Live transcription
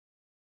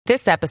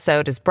This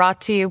episode is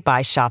brought to you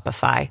by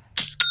Shopify.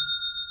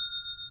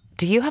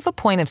 Do you have a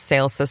point of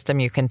sale system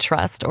you can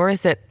trust, or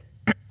is it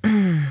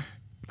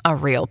a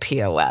real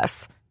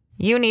POS?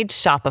 You need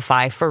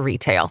Shopify for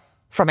retail.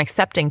 From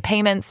accepting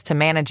payments to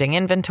managing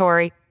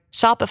inventory,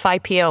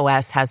 Shopify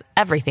POS has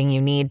everything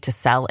you need to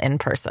sell in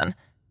person.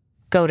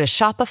 Go to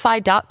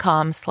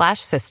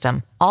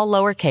shopify.com/system, all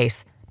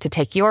lowercase, to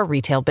take your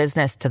retail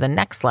business to the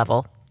next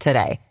level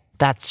today.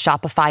 That's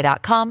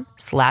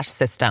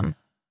shopify.com/system.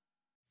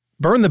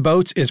 Burn the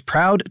Boats is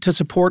proud to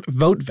support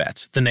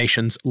VoteVets, the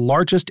nation's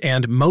largest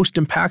and most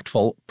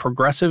impactful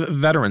progressive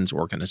veterans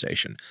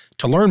organization.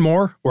 To learn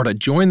more or to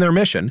join their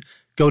mission,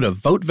 go to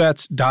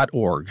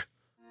votevets.org.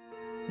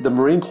 The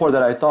Marine Corps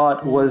that I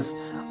thought was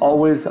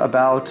always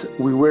about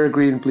we wear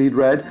green, bleed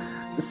red,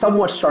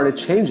 somewhat started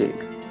changing.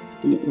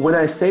 When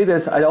I say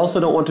this, I also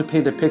don't want to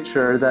paint a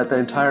picture that the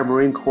entire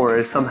Marine Corps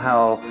is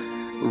somehow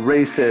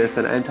racist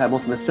and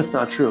anti-Muslim. It's just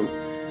not true.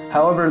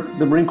 However,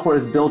 the Marine Corps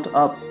is built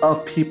up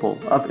of people,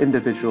 of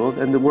individuals,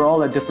 and we're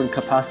all at different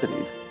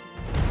capacities.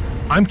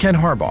 I'm Ken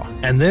Harbaugh,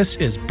 and this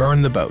is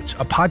Burn the Boats,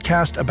 a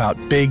podcast about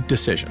big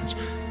decisions.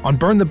 On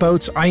Burn the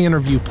Boats, I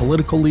interview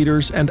political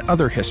leaders and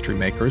other history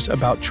makers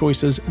about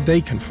choices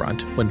they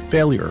confront when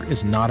failure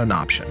is not an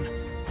option.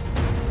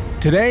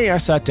 Today, I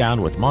sat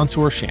down with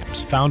Mansour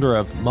Shams, founder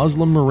of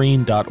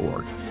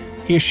MuslimMarine.org.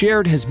 He has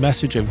shared his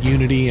message of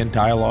unity and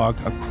dialogue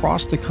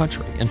across the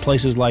country in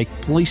places like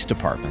police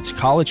departments,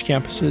 college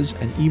campuses,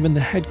 and even the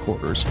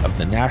headquarters of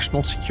the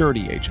National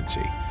Security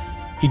Agency.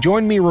 He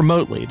joined me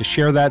remotely to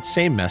share that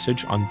same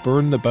message on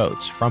Burn the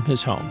Boats from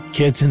his home,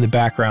 kids in the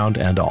background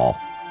and all.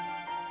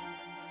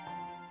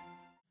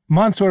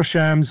 Mansour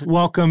Shams,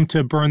 welcome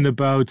to Burn the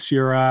Boats.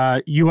 You're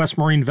a U.S.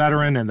 Marine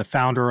veteran and the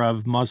founder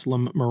of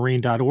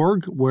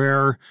MuslimMarine.org,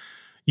 where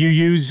you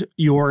use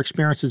your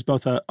experience as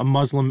both a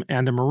Muslim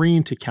and a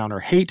Marine to counter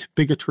hate,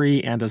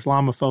 bigotry, and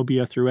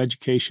Islamophobia through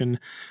education,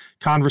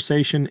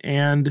 conversation,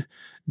 and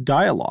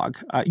dialogue.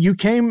 You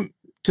came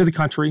to the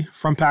country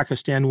from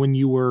Pakistan when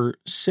you were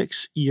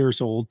 6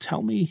 years old.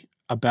 Tell me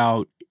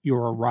about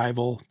your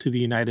arrival to the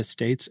United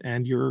States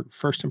and your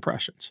first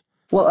impressions.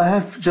 Well, I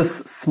have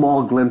just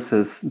small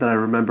glimpses that I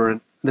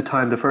remember.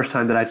 The first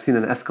time that I'd seen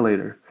an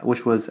escalator,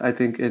 which was, I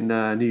think, in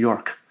New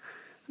York.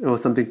 It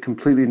was something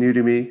completely new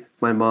to me.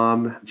 My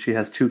mom, she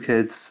has 2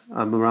 kids.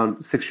 I'm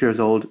around 6 years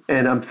old,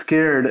 and I'm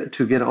scared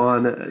to get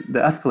on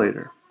the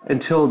escalator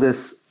until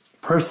this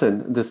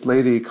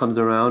lady comes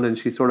around, and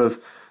she sort of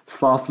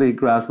softly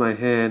grabs my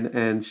hand,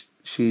 and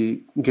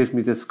she gives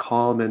me this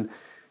calm and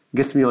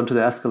gets me onto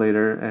the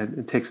escalator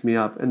and takes me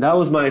up. And that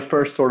was my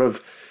first sort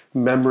of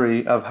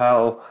memory of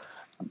how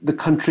the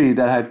country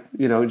that had,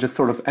 just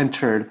sort of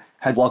entered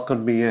had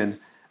welcomed me in.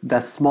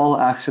 That small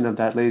action of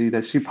that lady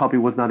that she probably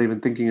was not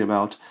even thinking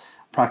about,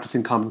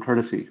 practicing common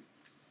courtesy.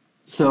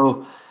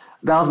 So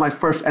that was my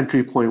first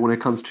entry point when it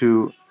comes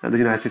to the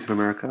United States of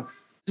America.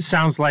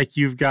 Sounds like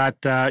you've got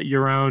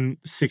your own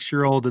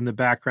 6-year-old in the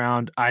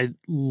background. I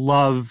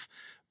love,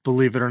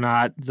 believe it or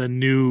not, the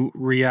new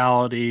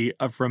reality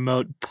of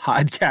remote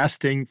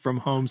podcasting from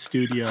home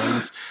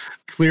studios.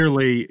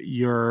 Clearly,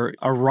 your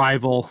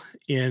arrival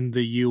in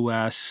the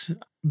U.S.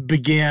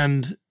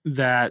 began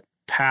that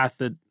path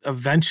that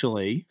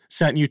eventually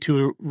sent you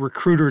to a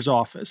recruiter's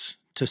office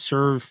to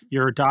serve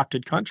your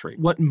adopted country.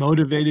 What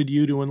motivated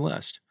you to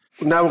enlist?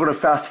 Now we're going to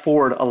fast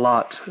forward a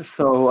lot.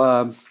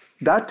 So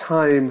that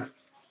time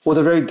was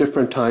a very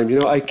different time.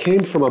 I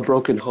came from a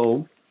broken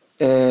home.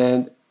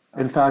 And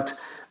in fact,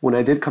 when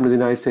I did come to the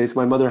United States,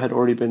 my mother had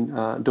already been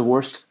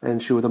divorced,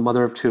 and she was a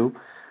mother of 2.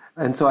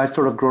 And so I'd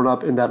sort of grown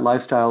up in that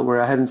lifestyle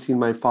where I hadn't seen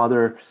my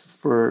father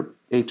for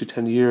 8 to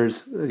 10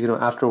 years,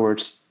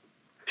 afterwards.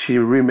 She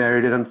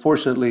remarried, and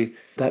unfortunately,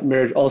 that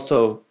marriage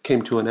also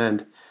came to an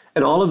end.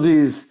 And all of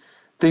these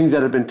things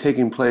that have been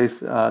taking place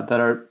that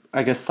are,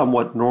 I guess,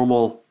 somewhat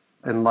normal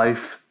in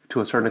life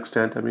to a certain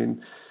extent. I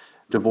mean,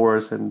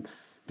 divorce and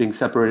being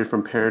separated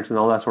from parents and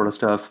all that sort of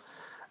stuff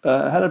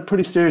had a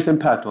pretty serious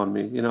impact on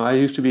me. I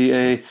used to be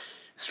a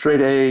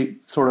straight A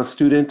sort of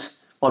student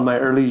on my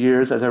early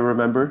years, as I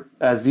remember.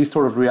 As these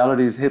sort of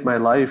realities hit my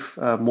life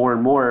more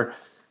and more,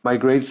 my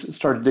grades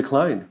started to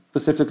decline.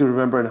 Specifically,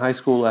 remember in high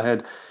school, I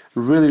had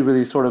really,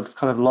 really sort of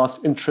kind of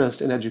lost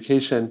interest in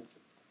education.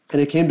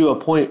 And it came to a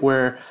point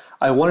where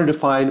I wanted to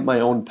find my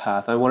own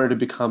path. I wanted to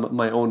become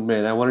my own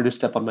man. I wanted to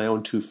step on my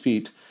own 2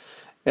 feet.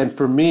 And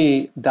for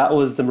me, that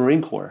was the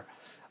Marine Corps.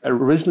 I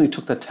originally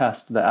took the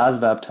test, the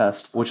ASVAB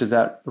test, which is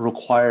that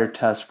required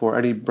test for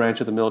any branch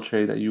of the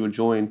military that you would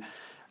join,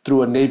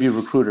 through a Navy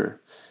recruiter.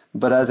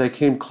 But as I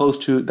came close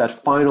to that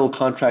final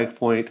contract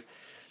point,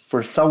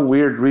 for some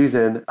weird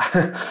reason,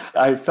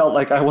 I felt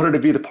like I wanted to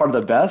be the part of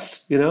the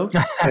best, And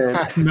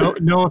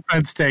no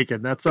offense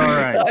taken. That's all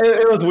right.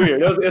 It was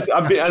weird.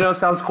 I know it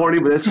sounds corny,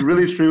 but it's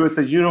really true. It's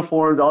the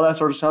uniforms, all that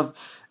sort of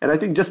stuff. And I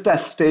think just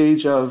that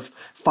stage of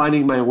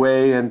finding my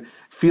way and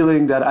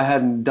feeling that I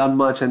hadn't done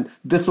much. And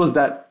this was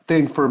that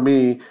thing for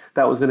me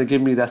that was going to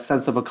give me that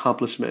sense of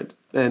accomplishment.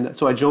 And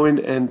so I joined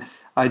the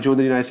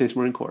United States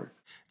Marine Corps.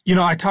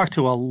 I talk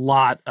to a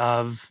lot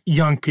of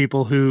young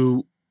people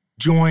who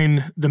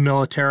join the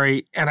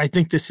military, and I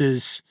think this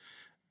is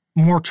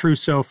more true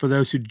so for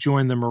those who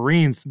join the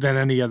Marines than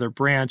any other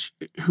branch,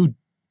 who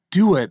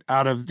do it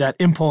out of that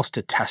impulse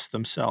to test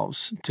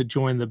themselves, to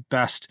join the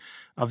best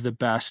of the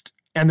best.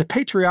 And the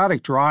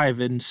patriotic drive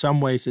in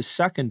some ways is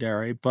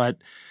secondary, but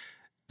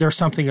there's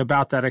something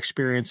about that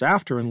experience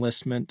after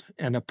enlistment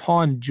and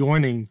upon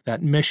joining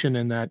that mission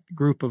and that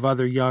group of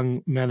other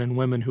young men and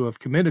women who have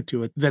committed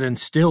to it that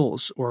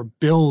instills or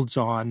builds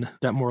on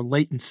that more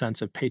latent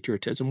sense of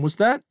patriotism. Was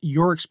that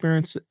your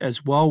experience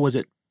as well? Was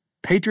it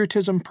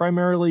patriotism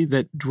primarily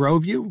that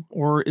drove you,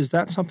 or is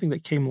that something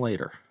that came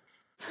later?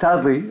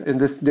 Sadly, in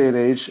this day and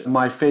age,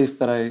 my faith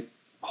that I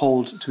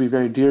hold to be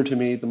very dear to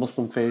me, the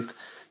Muslim faith,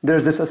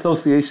 there's this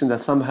association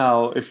that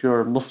somehow if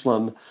you're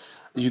Muslim,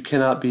 you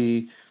cannot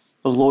be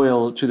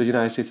loyal to the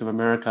United States of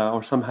America,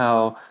 or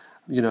somehow,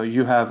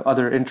 you have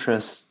other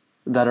interests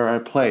that are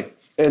at play.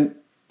 And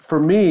for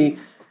me,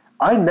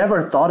 I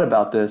never thought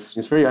about this.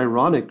 It's very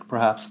ironic,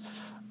 perhaps,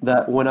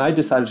 that when I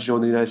decided to join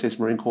the United States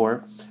Marine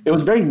Corps, it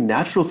was very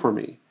natural for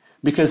me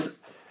because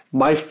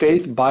my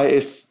faith, by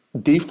its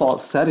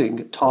default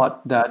setting,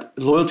 taught that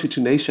loyalty to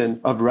nation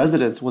of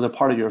residence was a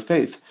part of your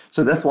faith.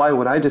 So that's why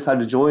when I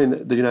decided to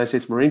join the United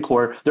States Marine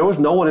Corps, there was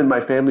no one in my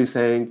family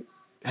saying,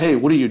 "Hey,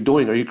 what are you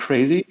doing? Are you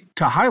crazy?"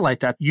 To highlight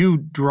that, you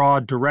draw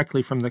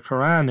directly from the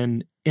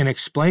Quran in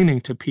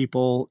explaining to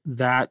people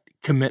that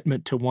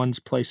commitment to one's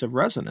place of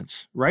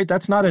residence, right?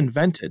 That's not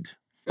invented.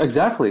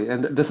 Exactly.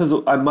 And this is,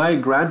 my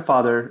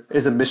grandfather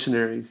is a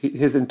missionary.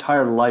 His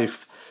entire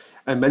life,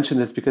 I mention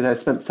this because I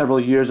spent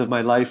several years of my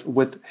life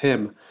with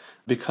him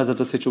because of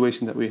the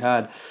situation that we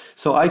had.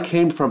 So I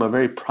came from a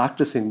very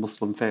practicing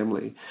Muslim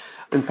family.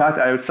 In fact,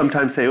 I would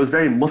sometimes say it was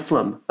very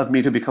Muslim of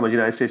me to become a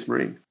United States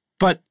Marine.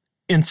 But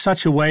in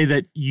such a way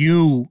that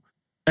you,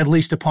 at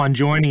least upon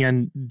joining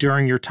and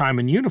during your time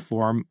in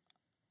uniform,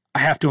 I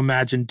have to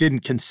imagine didn't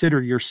consider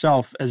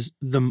yourself as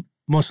the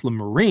Muslim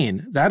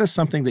Marine. That is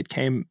something that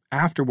came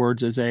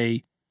afterwards as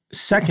a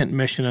second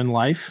mission in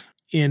life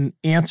in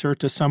answer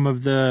to some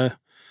of the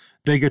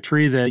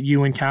bigotry that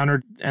you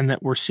encountered and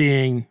that we're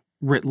seeing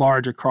writ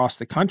large across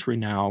the country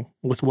now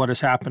with what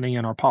is happening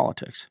in our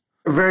politics.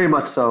 Very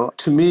much so.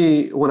 To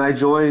me, when I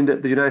joined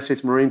the United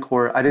States Marine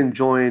Corps, I didn't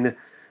join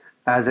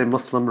as a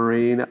Muslim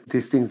Marine.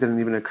 These things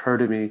didn't even occur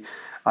to me.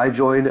 I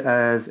joined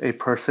as a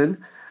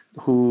person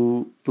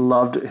who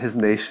loved his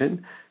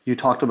nation. You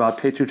talked about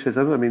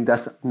patriotism. I mean,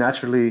 that's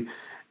naturally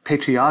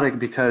patriotic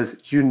because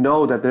you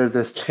know that there's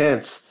this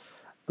chance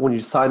when you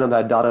sign on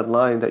that dotted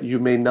line that you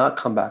may not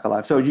come back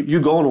alive. So you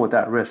go in with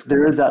that risk.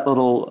 There is that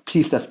little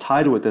piece that's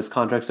tied with this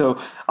contract. So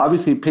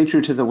obviously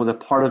patriotism was a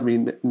part of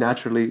me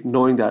naturally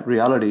knowing that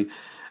reality.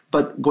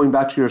 But going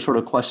back to your sort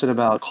of question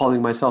about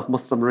calling myself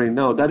Muslim Marine,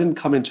 no, that didn't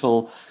come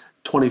until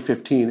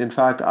 2015. In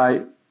fact,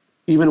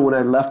 even when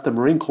I left the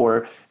Marine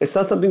Corps, it's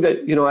not something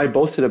that, I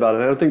boasted about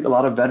it. I don't think a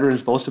lot of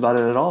veterans boast about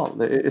it at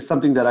all. It's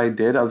something that I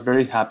did. I was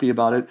very happy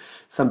about it,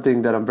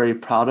 something that I'm very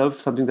proud of,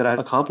 something that I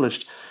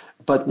accomplished.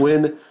 But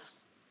when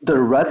the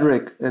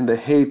rhetoric and the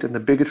hate and the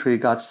bigotry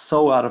got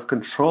so out of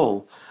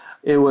control,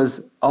 it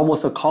was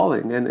almost a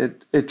calling. And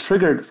it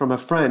triggered from a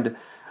friend,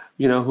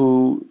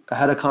 who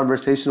had a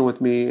conversation with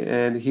me.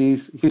 And he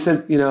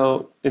said,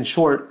 in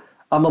short,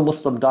 I'm a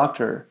Muslim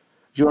doctor.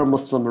 You're a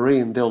Muslim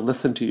Marine. They'll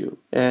listen to you.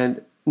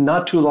 And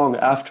not too long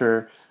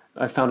after,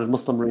 I founded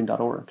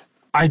MuslimMarine.org.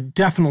 I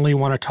definitely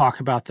want to talk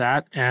about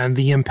that and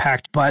the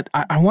impact, but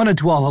I want to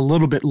dwell a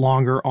little bit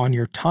longer on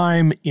your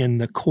time in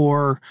the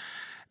Corps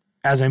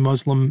as a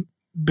Muslim,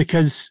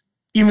 because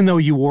even though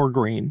you wore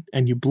green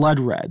and you bled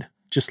red,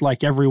 just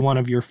like every one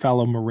of your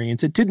fellow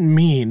Marines, it didn't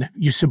mean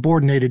you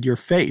subordinated your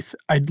faith.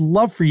 I'd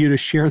love for you to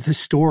share the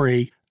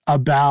story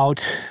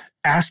about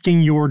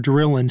asking your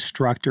drill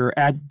instructor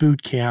at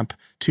boot camp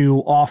to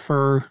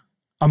offer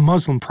a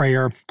Muslim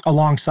prayer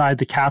alongside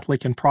the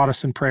Catholic and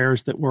Protestant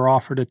prayers that were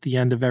offered at the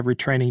end of every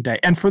training day.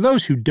 And for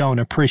those who don't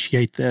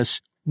appreciate this,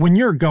 when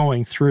you're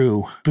going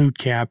through boot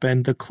camp,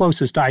 and the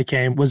closest I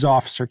came was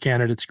officer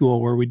candidate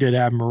school where we did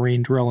have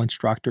Marine drill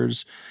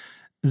instructors,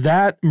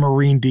 that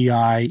Marine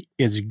DI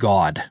is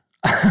God.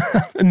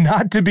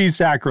 Not to be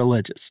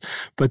sacrilegious,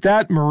 but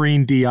that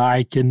Marine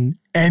DI can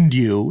end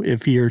you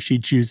if he or she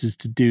chooses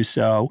to do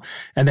so.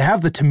 And to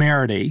have the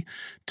temerity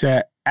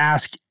to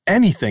ask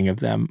anything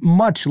of them,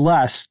 much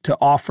less to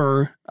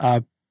offer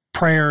a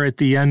prayer at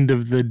the end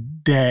of the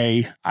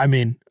day. I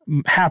mean,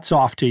 hats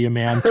off to you,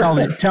 man.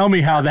 Tell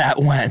me how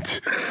that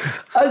went.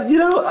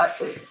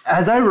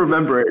 As I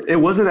remember it, it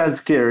wasn't as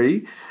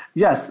scary.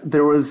 Yes,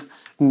 there was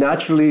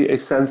naturally a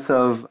sense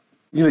of,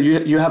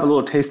 you have a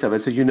little taste of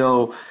it, so you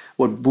know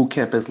what boot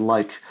camp is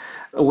like.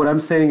 What I'm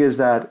saying is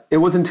that it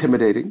was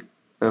intimidating,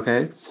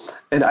 okay?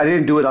 And I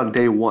didn't do it on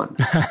day one.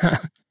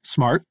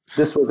 Smart.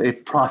 This was a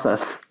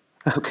process.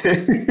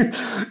 Okay.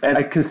 And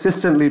I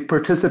consistently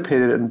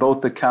participated in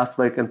both the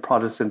Catholic and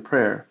Protestant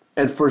prayer.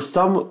 And for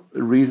some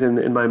reason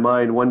in my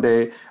mind, one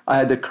day I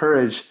had the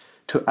courage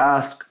to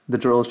ask the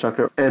drill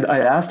instructor, and I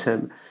asked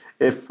him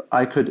if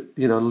I could,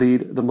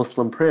 lead the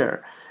Muslim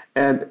prayer.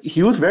 And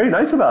he was very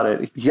nice about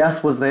it.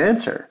 Yes was the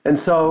answer. And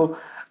so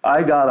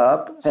I got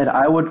up and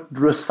I would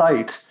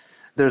recite.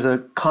 There's a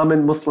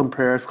common Muslim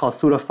prayer. It's called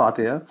Surah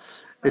Fatiha.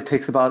 It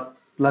takes about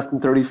less than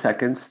 30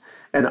 seconds.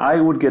 And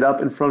I would get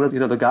up in front of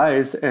the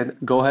guys and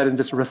go ahead and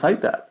just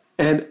recite that.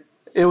 And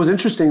it was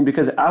interesting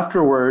because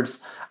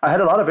afterwards, I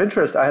had a lot of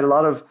interest. I had a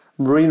lot of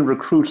Marine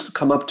recruits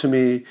come up to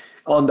me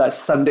on that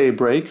Sunday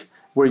break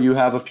where you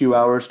have a few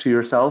hours to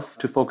yourself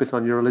to focus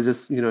on your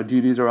religious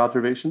duties or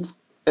observations,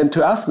 and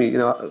to ask me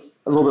a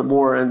little bit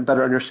more and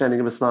better understanding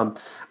of Islam.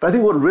 But I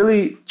think what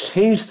really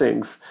changed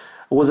things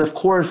was, of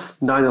course,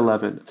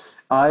 9/11.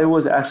 I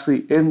was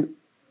actually in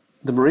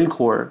the Marine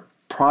Corps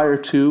prior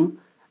to,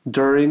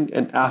 during,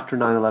 and after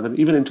 9/11,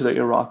 even into the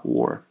Iraq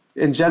War.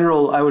 In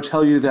general, I would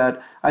tell you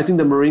that I think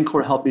the Marine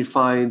Corps helped me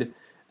find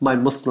my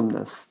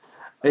Muslimness.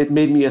 It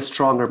made me a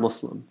stronger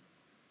Muslim.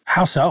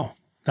 How so?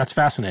 That's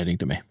fascinating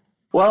to me.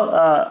 Well,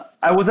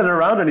 I wasn't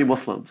around any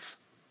Muslims,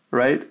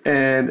 right?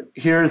 And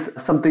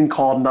here's something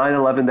called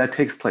 9/11 that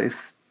takes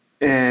place,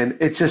 and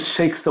it just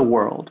shakes the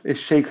world. It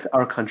shakes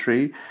our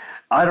country.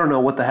 I don't know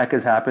what the heck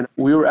has happened.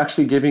 We were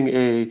actually giving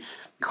a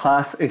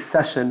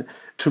session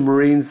to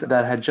Marines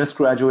that had just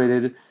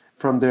graduated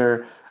from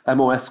their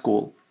MOS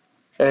school.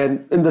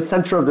 And in the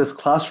center of this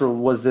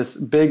classroom was this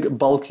big,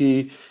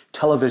 bulky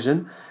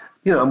television.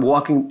 I'm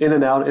walking in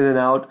and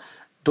out,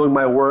 doing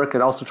my work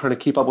and also trying to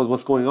keep up with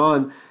what's going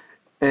on.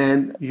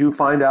 And you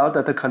find out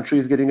that the country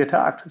is getting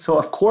attacked. So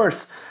of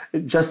course,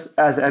 just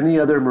as any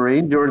other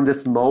Marine, you're in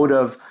this mode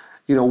of,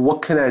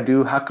 what can I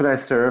do? How can I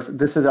serve?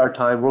 This is our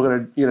time. We're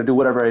going to, do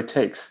whatever it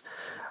takes.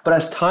 But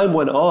as time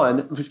went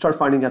on, we start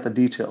finding out the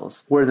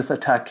details, where this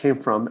attack came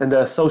from and the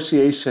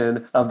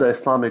association of the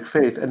Islamic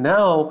faith. And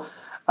now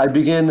I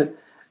begin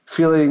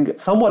feeling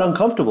somewhat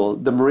uncomfortable.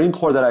 The Marine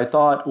Corps that I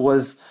thought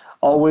was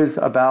always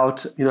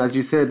about, as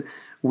you said,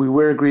 we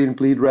wear green,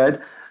 bleed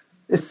red,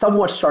 it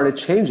somewhat started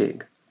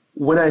changing.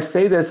 When I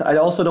say this, I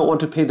also don't want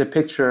to paint a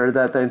picture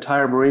that the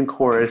entire Marine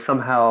Corps is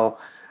somehow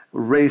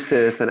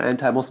racist and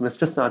anti-Muslim. It's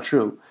just not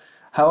true.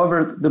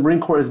 However, the Marine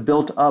Corps is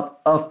built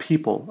up of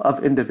people,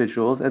 of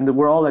individuals, and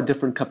we're all at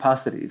different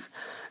capacities.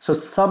 So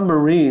some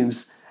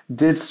Marines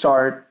did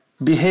start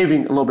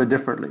behaving a little bit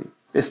differently.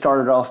 It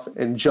started off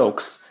in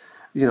jokes,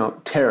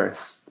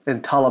 terrorists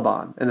and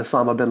Taliban and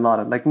Osama bin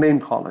Laden, like name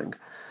calling.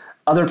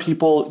 Other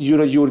people,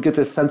 you would get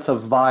this sense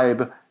of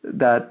vibe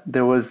that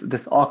there was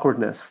this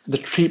awkwardness, the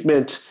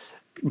treatment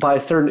by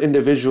certain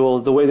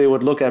individuals, the way they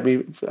would look at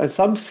me, and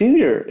some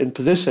senior in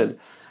position,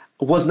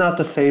 was not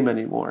the same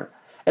anymore.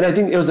 And I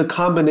think it was a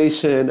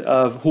combination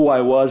of who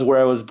I was, where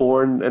I was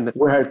born, and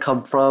where I had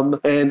come from,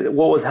 and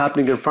what was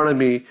happening in front of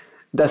me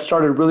that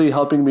started really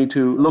helping me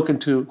to look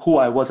into who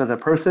I was as a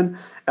person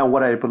and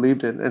what I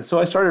believed in. And so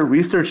I started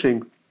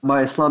researching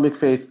my Islamic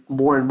faith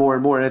more and more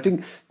and more. And I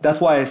think that's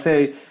why I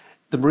say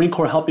the Marine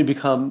Corps helped me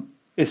become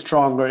a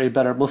stronger, a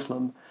better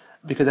Muslim.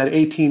 Because at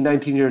 18,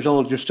 19 years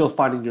old, you're still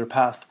finding your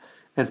path.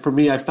 And for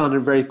me, I found it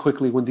very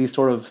quickly when these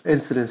sort of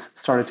incidents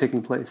started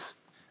taking place.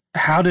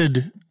 How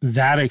did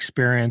that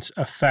experience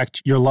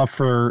affect your love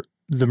for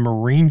the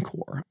Marine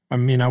Corps? I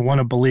mean, I want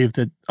to believe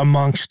that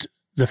amongst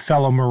the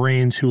fellow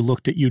Marines who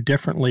looked at you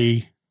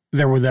differently,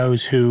 there were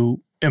those who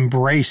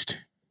embraced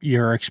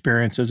your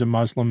experience as a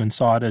Muslim and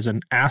saw it as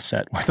an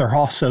asset. Were there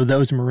also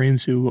those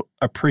Marines who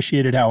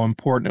appreciated how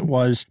important it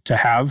was to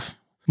have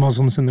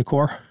Muslims in the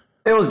Corps?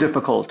 It was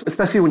difficult,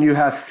 especially when you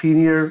have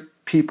senior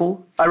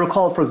people. I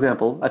recall, for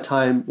example, a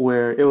time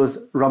where it was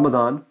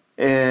Ramadan,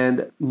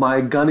 and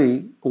my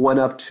gunny went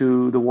up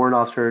to the warrant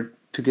officer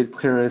to get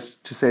clearance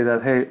to say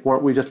that, hey, why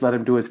don't we just let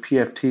him do his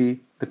PFT?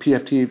 The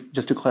PFT,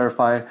 just to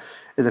clarify,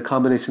 is a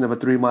combination of a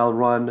 3-mile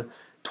run,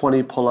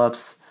 20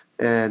 pull-ups,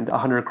 and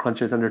 100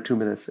 crunches under 2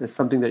 minutes. It's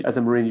something that as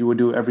a Marine you would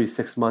do every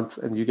 6 months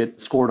and you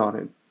get scored on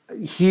it.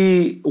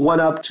 He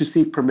went up to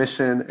seek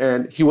permission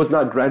and he was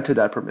not granted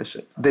that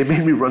permission. They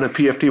made me run a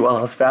PFT while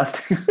I was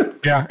fasting.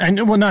 Yeah,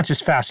 and well, not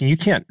just fasting. You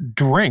can't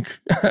drink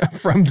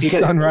from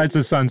sunrise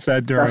to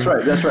sunset during...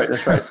 That's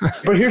right.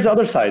 But here's the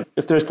other side.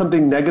 If there's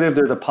something negative,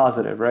 there's a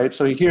positive, right?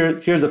 So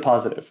here's a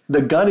positive.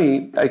 The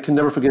gunny, I can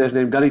never forget his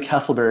name, Gunny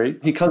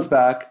Castleberry, he comes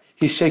back,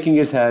 he's shaking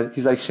his head.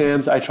 He's like,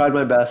 Shams, I tried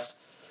my best.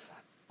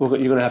 You're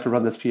going to have to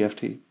run this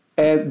PFT.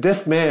 And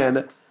this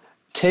man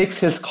takes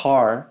his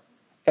car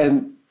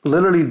and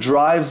literally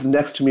drives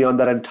next to me on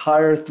that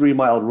entire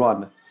 3-mile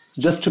run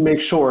just to make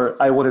sure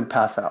I wouldn't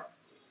pass out.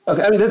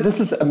 Okay, I mean,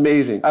 this is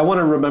amazing. I want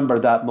to remember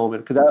that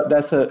moment because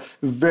that's a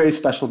very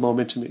special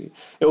moment to me.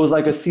 It was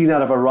like a scene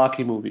out of a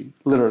Rocky movie,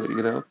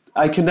 literally,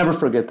 I can never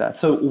forget that.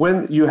 So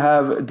when you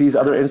have these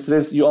other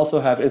incidents, you also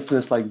have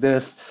incidents like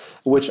this,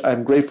 which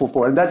I'm grateful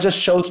for. And that just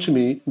shows to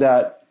me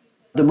that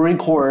the Marine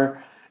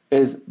Corps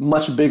is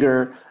much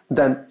bigger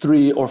than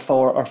 3 or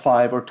 4 or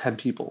 5 or 10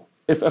 people.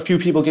 If a few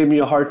people gave me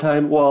a hard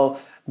time, well,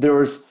 there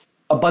was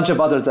a bunch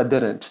of others that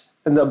didn't,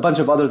 and a bunch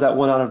of others that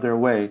went out of their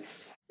way.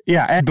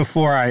 Yeah, and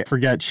before I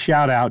forget,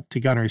 shout out to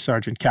Gunnery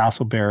Sergeant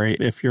Castleberry.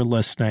 If you're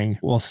listening,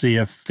 we'll see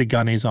if the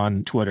gunny's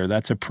on Twitter.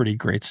 That's a pretty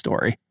great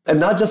story. And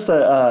not just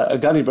a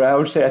gunny, but I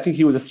would say I think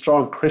he was a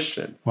strong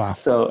Christian. Wow.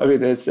 So,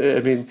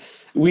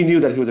 we knew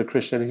that he was a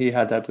Christian and he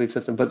had that belief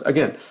system. But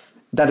again,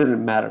 that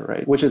didn't matter,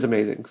 right? Which is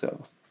amazing.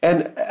 So,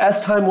 and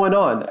as time went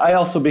on, I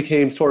also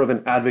became sort of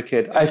an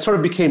advocate. I sort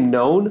of became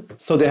known.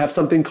 So they have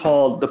something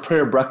called the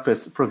prayer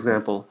breakfast, for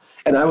example.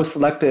 And I was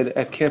selected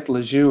at Camp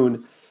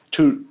Lejeune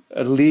to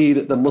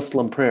lead the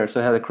Muslim prayer.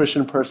 So I had a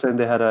Christian person,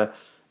 they had a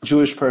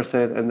Jewish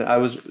person, and I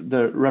was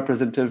the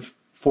representative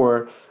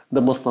for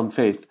the Muslim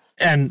faith.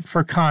 And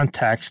for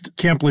context,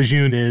 Camp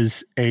Lejeune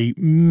is a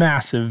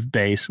massive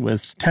base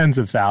with tens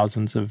of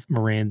thousands of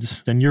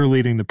Marines, and you're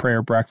leading the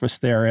prayer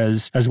breakfast there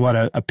as what,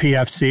 a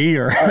PFC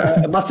or?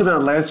 It must have been a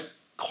Lance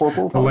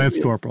Corporal. A Lance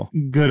Corporal.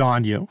 Good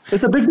on you.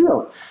 It's a big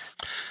deal.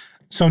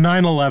 So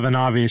 9/11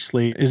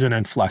 obviously is an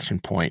inflection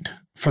point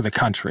for the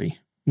country,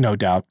 no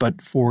doubt,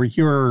 but for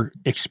your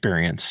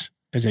experience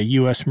as a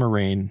U.S.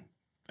 Marine,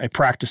 a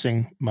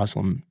practicing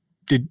Muslim,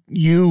 did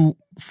you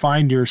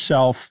find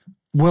yourself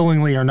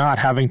willingly or not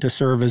having to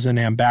serve as an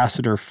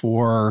ambassador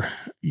for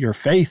your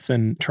faith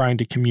and trying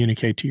to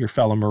communicate to your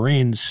fellow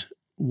Marines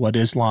what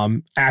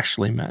Islam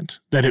actually meant,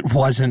 that it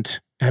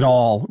wasn't at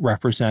all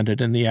represented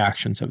in the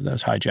actions of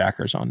those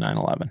hijackers on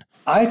 9/11?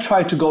 I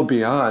tried to go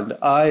beyond.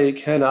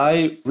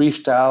 I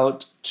reached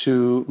out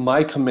to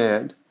my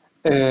command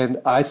and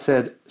I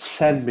said,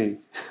 send me.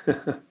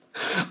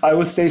 I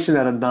was stationed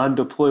at a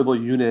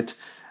non-deployable unit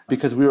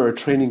because we were a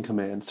training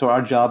command. So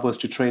our job was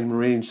to train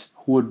Marines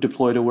who would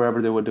deploy to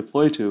wherever they would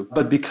deploy to.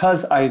 But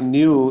because I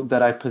knew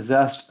that I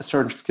possessed a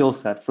certain skill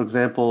set, for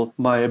example,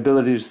 my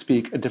ability to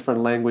speak a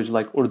different language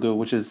like Urdu,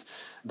 which is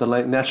the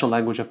national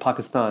language of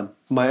Pakistan,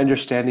 my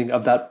understanding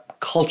of that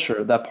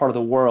culture, that part of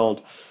the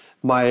world,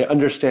 my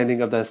understanding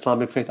of the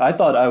Islamic faith, I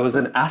thought I was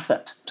an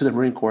asset to the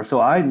Marine Corps.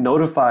 So I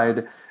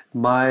notified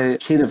my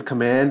chain of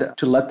command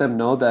to let them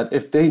know that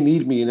if they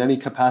need me in any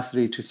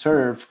capacity to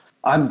serve,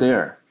 I'm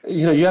there.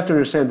 You know, you have to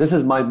understand, this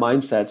is my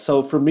mindset.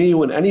 So for me,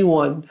 when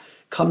anyone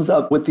comes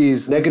up with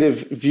these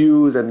negative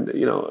views and,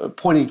 you know,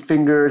 pointing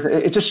fingers,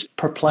 it just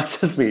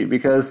perplexes me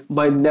because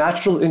my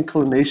natural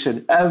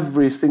inclination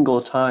every single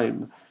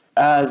time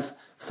as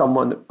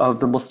someone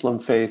of the Muslim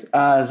faith,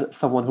 as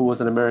someone who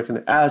was an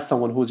American, as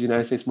someone who was a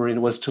United States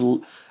Marine was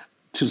to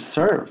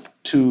serve,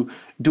 to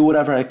do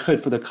whatever I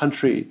could for the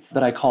country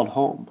that I called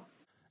home.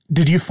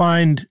 Did you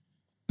find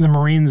the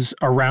Marines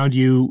around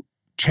you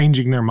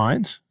changing their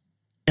minds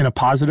in a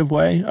positive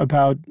way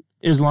about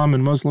Islam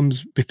and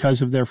Muslims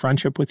because of their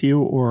friendship with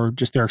you or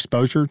just their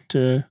exposure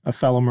to a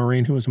fellow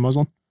Marine who was a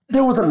Muslim?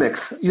 There was a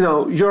mix. You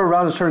know, you're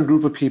around a certain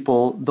group of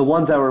people, the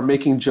ones that were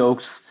making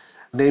jokes,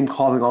 name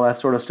calling, all that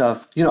sort of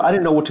stuff. You know, I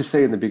didn't know what to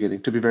say in the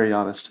beginning, to be very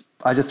honest.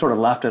 I just sort of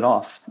laughed it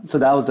off. So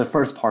that was the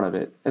first part of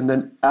it. And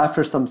then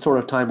after some sort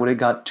of time when it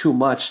got too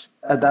much,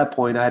 at that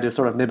point, I had to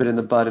sort of nip it in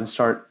the bud and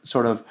start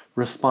sort of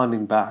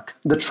responding back.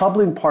 The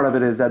troubling part of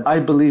it is that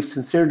I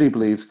sincerely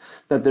believe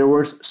that there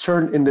were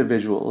certain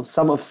individuals,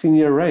 some of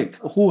senior rank,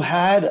 who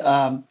had,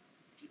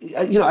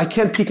 you know, I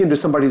can't peek into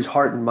somebody's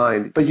heart and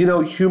mind, but, you know,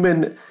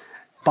 human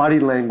body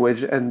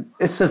language, and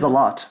it says a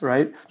lot,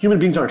 right? Human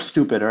beings aren't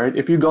stupid, all right?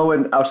 If you go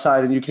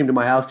outside and you came to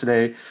my house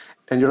today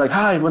and you're like,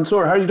 hi,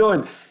 Mansoor, how are you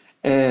doing?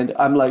 And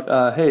I'm like,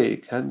 hey,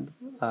 Ken,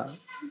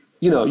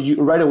 you know,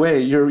 you right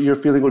away, your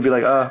feeling would be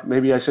like,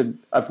 maybe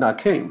I've not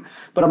came.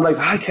 But I'm like,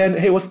 hi, Ken,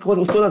 hey, what's going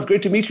on? It's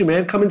great to meet you,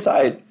 man. Come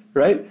inside,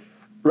 right?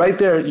 Right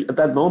there, at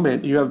that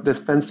moment, you have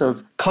this sense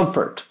of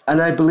comfort.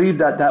 And I believe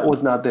that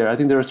was not there. I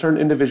think there are certain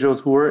individuals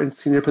who were in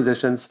senior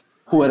positions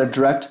who had a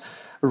direct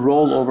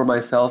role over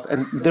myself.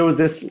 And there was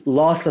this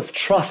loss of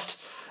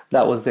trust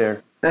that was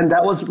there. And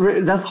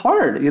that's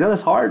hard. You know,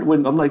 that's hard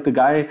when I'm like the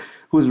guy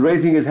who's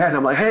raising his hand.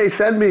 I'm like, hey,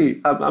 send me.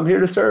 I'm here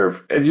to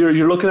serve. And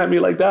you're looking at me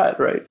like that,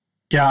 right?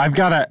 Yeah, I've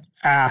got to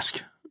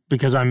ask,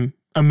 because I'm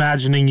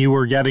imagining you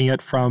were getting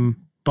it from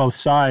both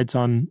sides.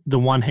 On the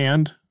one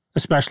hand,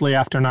 especially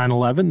after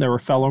 9/11, there were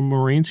fellow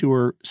Marines who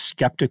were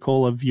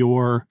skeptical of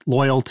your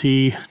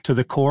loyalty to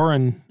the Corps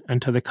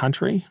and to the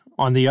country.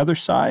 On the other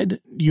side,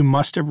 you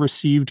must have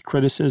received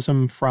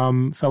criticism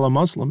from fellow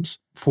Muslims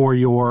for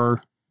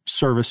your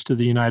service to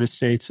the United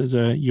States as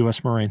a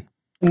U.S. Marine.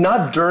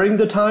 Not during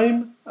the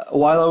time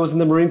while I was in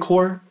the Marine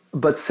Corps,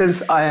 but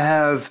since I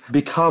have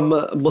become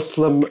a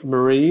Muslim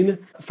Marine,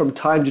 from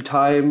time to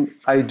time,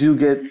 I do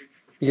get,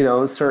 you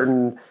know,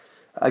 certain,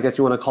 I guess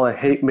you want to call it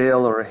hate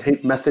mail or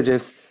hate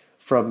messages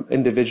from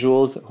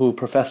individuals who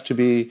profess to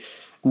be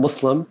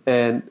Muslim.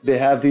 And they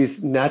have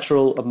these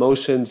natural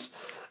emotions.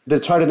 They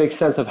try to make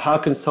sense of how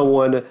can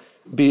someone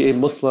be a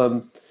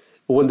Muslim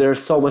when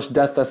there's so much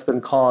death that's been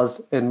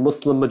caused in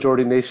Muslim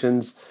majority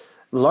nations,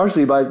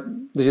 largely by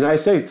the United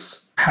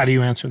States. How do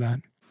you answer that?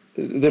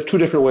 There's two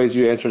different ways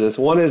you answer this.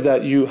 One is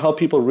that you help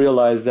people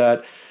realize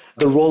that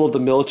the role of the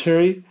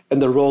military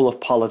and the role of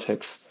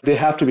politics, they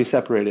have to be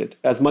separated.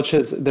 As much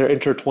as they're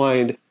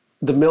intertwined,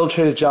 the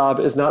military's job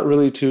is not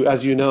really to,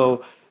 as you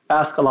know,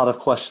 ask a lot of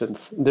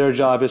questions. Their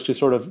job is to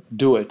sort of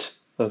do it,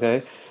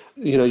 okay?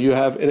 You know, you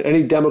have in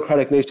any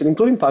democratic nation,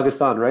 including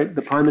Pakistan, right?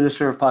 The prime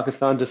minister of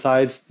Pakistan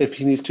decides if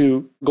he needs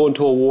to go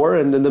into a war,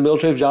 and then the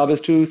military's job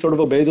is to sort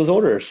of obey those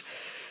orders.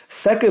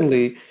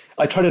 Secondly,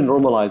 I try to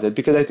normalize it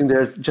because I think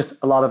there's just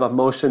a lot of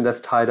emotion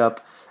that's tied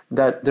up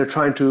that they're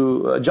trying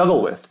to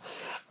juggle with.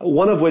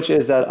 One of which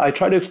is that I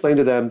try to explain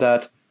to them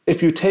that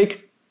if you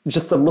take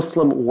just the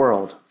Muslim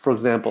world, for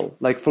example,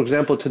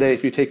 today,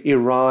 if you take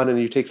Iran and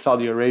you take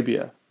Saudi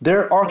Arabia,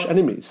 they're arch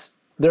enemies.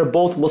 They're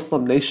both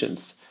Muslim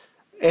nations.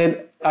 And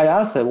I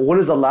asked them, when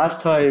is the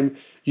last time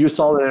you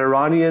saw an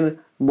Iranian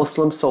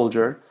Muslim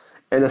soldier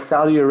and a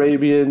Saudi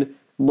Arabian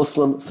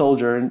Muslim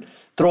soldier and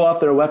throw off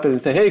their weapon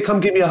and say, hey, come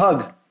give me a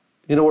hug.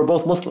 We're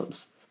both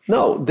Muslims.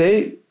 No,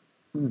 they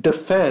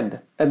defend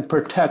and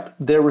protect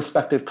their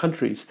respective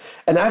countries.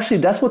 And actually,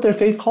 that's what their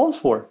faith calls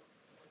for.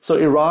 So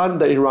Iran,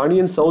 the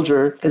Iranian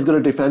soldier is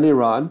going to defend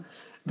Iran.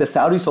 The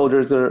Saudi soldier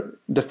is going to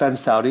defend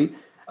Saudi.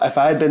 If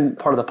I had been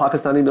part of the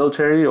Pakistani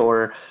military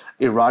or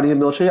Iranian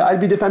military, I'd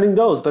be defending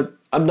those, but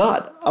I'm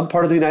not. I'm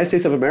part of the United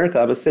States of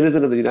America. I'm a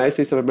citizen of the United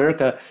States of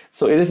America.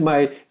 So it is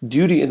my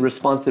duty and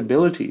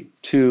responsibility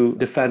to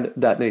defend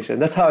that nation.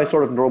 That's how I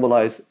sort of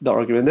normalize the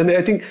argument. And then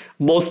I think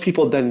most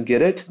people then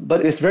get it,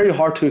 but it's very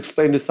hard to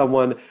explain to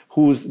someone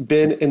who's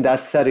been in that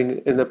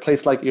setting in a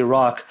place like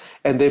Iraq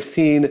and they've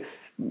seen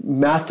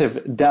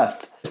massive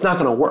death. It's not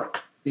going to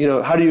work.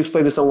 How do you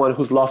explain to someone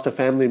who's lost a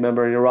family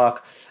member in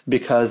Iraq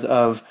because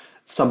of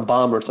some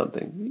bomb or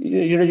something?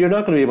 You're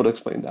not going to be able to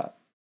explain that.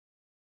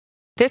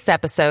 This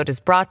episode is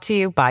brought to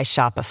you by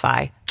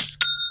Shopify.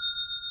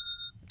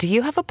 Do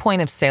you have a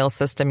point of sale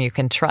system you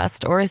can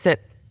trust, or is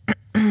it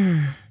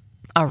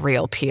a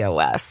real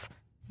POS?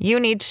 You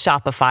need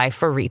Shopify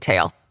for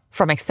retail.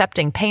 From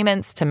accepting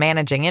payments to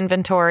managing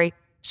inventory,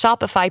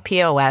 Shopify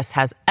POS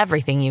has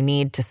everything you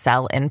need to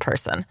sell in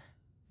person.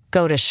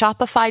 Go to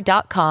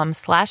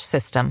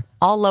shopify.com/system,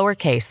 all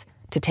lowercase,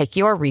 to take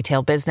your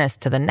retail business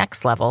to the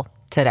next level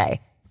today.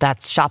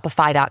 That's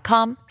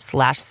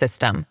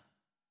shopify.com/system.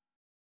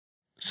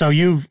 So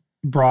you've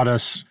brought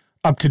us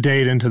up to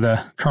date into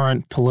the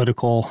current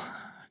political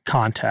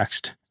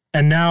context.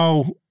 And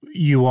now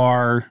you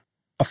are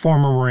a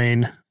former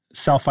Marine,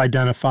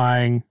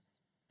 self-identifying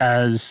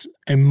as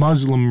a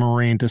Muslim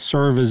Marine to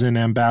serve as an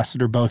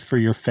ambassador both for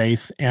your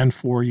faith and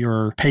for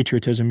your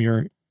patriotism,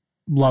 your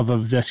love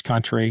of this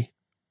country.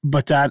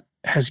 But that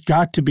has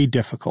got to be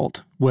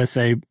difficult with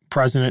a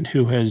president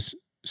who has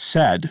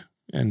said,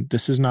 and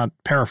this is not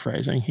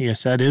paraphrasing, he has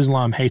said,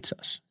 Islam hates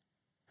us.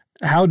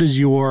 How does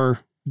your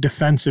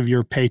defense of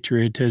your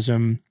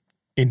patriotism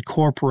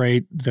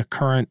incorporate the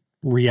current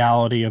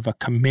reality of a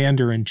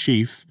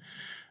commander-in-chief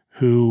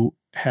who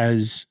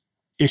has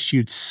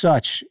issued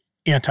such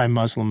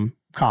anti-Muslim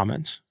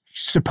comments,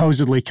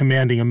 supposedly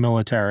commanding a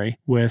military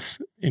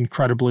with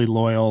incredibly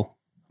loyal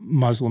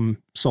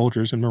Muslim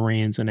soldiers and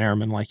Marines and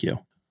airmen like you?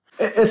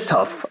 It's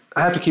tough.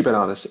 I have to keep it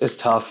honest. It's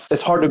tough.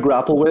 It's hard to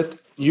grapple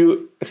with.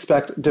 You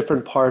expect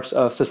different parts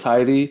of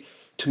society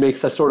to make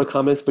such sort of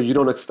comments, but you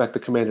don't expect the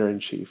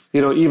commander-in-chief.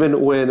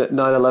 Even when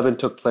 9/11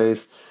 took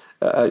place,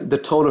 the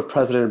tone of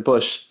President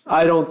Bush,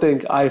 I don't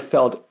think I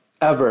felt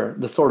ever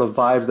the sort of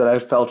vibes that I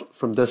felt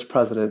from this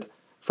president,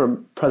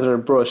 from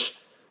President Bush,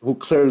 who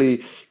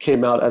clearly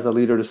came out as a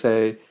leader to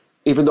say,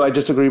 even though I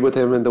disagree with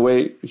him in the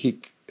way he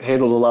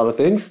handled a lot of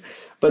things,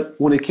 but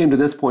when it came to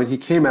this point, he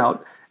came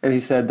out and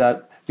he said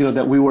that,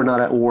 that we were not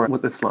at war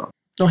with Islam.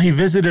 Well, he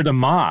visited a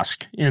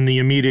mosque in the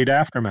immediate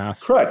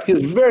aftermath. Correct. He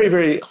was very,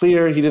 very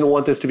clear. He didn't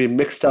want this to be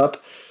mixed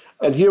up.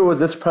 And here was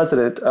this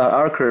president,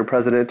 our current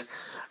president,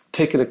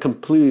 taking a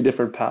completely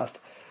different path.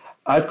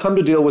 I've come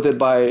to deal with it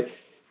by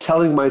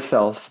telling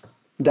myself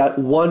that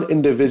one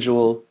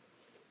individual,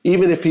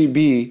 even if he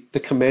be the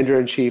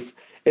commander-in-chief,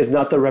 is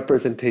not the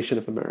representation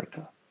of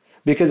America.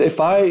 Because if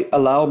I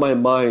allow my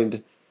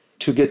mind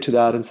to get to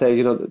that and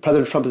say,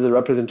 President Trump is the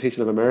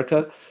representation of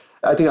America,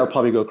 I think I'll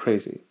probably go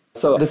crazy.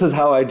 So this is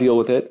how I deal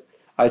with it.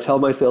 I tell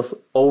myself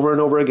over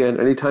and over again,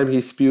 anytime he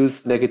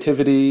spews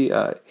negativity,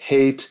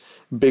 hate,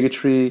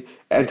 bigotry,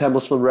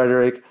 anti-Muslim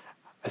rhetoric,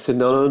 I said,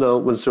 no,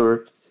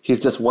 Mansoor,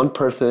 he's just one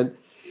person.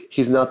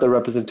 He's not the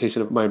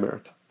representation of my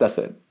America. That's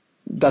it.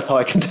 That's how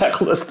I can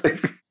tackle this thing.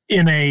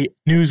 In a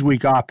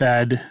Newsweek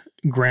op-ed,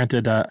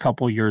 granted a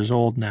couple years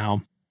old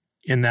now,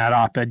 in that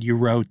op-ed you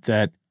wrote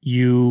that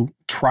you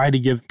try to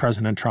give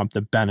President Trump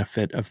the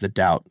benefit of the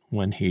doubt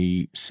when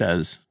he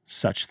says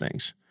such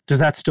things. Does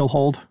that still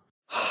hold?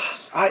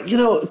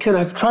 Ken,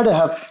 I've tried to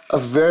have a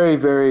very,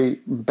 very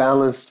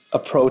balanced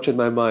approach in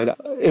my mind.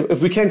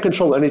 If we can't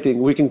control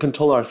anything, we can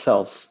control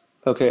ourselves,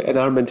 okay, and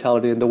our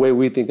mentality and the way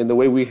we think and the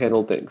way we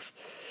handle things.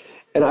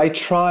 And I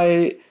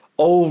try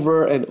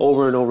over and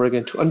over and over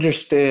again to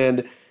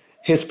understand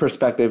his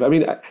perspective. I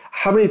mean,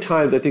 how many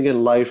times I think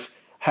in life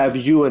have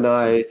you and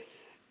I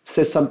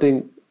said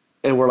something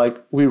and we're like,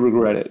 we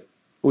regret it.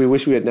 We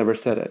wish we had never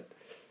said it.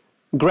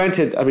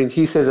 Granted, I mean,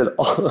 he says it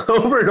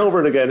over and over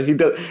and again. He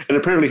does, and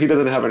apparently he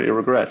doesn't have any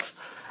regrets.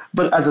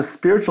 But as a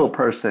spiritual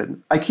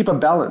person, I keep a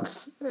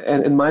balance.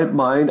 And in my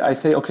mind, I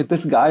say, okay,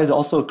 this guy is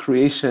also a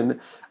creation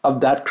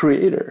of that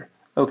creator,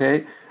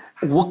 okay?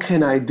 What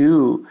can I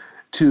do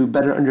to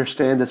better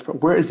understand this?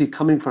 Where is he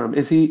coming from?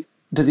 Does he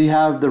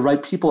have the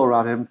right people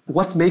around him?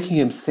 What's making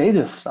him say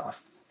this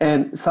stuff?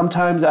 And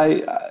sometimes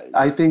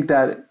I think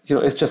that,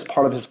 it's just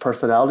part of his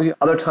personality.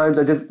 Other times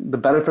the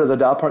benefit of the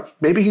doubt part,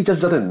 maybe he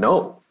just doesn't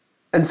know.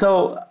 And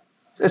so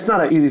It's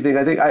not an easy thing.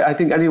 I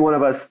think any one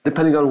of us,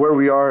 depending on where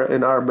we are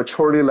in our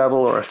maturity level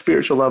or our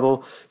spiritual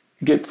level,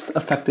 gets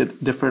affected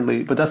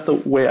differently. But that's the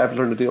way I've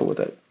learned to deal with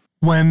it.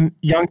 When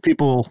young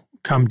people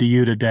come to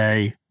you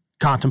today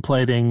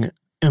contemplating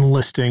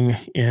enlisting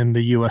in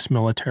the U.S.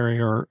 military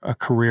or a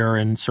career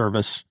in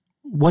service,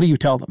 what do you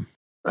tell them?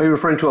 Are you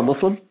referring to a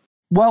Muslim?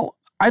 Well,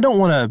 I don't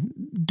want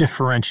to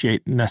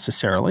differentiate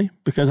necessarily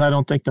because I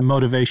don't think the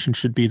motivation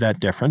should be that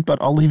different,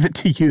 but I'll leave it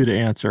to you to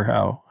answer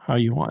how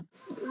you want.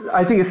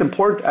 I think it's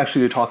important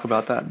actually to talk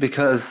about that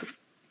because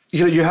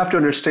you have to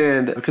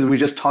understand, because we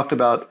just talked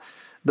about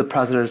the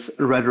president's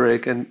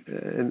rhetoric and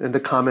the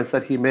comments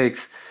that he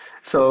makes.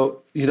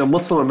 So,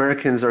 Muslim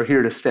Americans are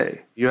here to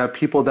stay. You have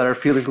people that are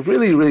feeling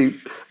really, really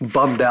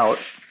bummed out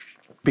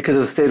because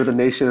of the state of the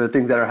nation and the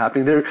things that are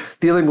happening. They're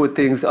dealing with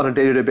things on a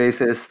day-to-day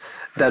basis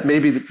that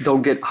maybe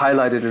don't get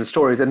highlighted in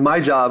stories. And my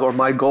job or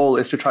my goal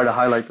is to try to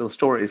highlight those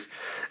stories.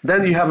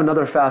 Then you have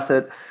another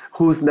facet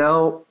who's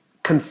now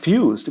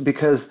confused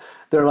because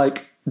they're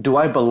like, do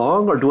I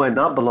belong or do I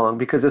not belong?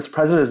 Because this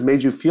president has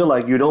made you feel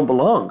like you don't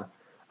belong.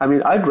 I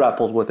mean, I've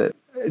grappled with it.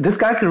 This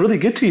guy can really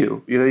get to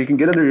you. You can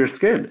get under your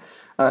skin,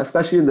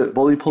 especially in the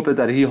bully pulpit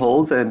that he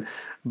holds.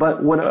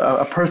 But when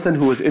a person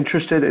who is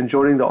interested in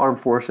joining the armed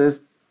forces,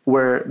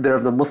 where they're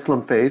of the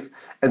Muslim faith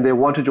and they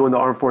want to join the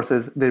armed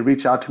forces, they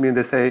reach out to me and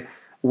they say,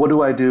 what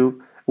do I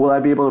do? Will I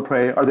be able to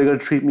pray? Are they going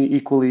to treat me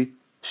equally?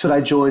 Should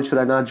I join? Should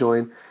I not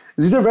join?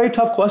 These are very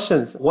tough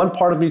questions. One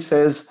part of me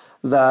says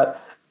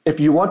that if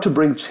you want to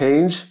bring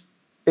change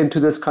into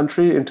this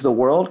country, into the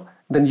world,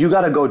 then you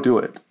got to go do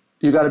it.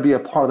 You got to be a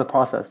part of the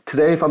process.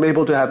 Today, if I'm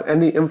able to have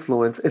any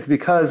influence, it's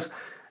because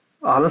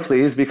I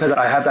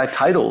have that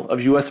title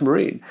of U.S.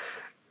 Marine.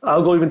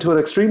 I'll go even to an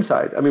extreme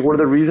side. I mean, one of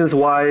the reasons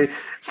why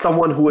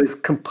someone who is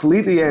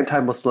completely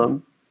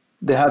anti-Muslim,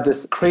 they have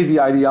this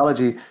crazy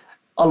ideology,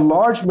 a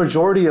large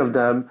majority of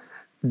them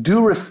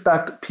do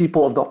respect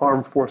people of the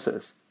armed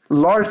forces.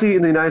 Largely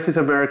in the United States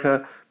of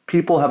America,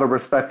 people have a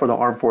respect for the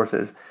armed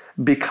forces.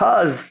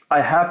 Because I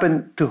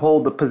happen to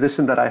hold the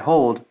position that I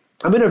hold,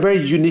 I'm in a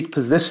very unique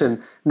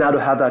position now to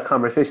have that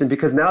conversation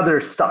because now they're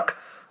stuck.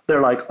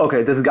 They're like,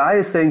 okay, this guy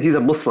is saying he's a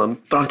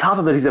Muslim, but on top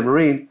of it, he's a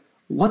Marine.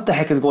 What the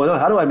heck is going on?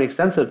 How do I make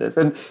sense of this?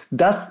 And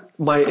that's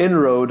my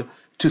inroad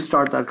to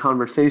start that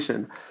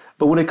conversation.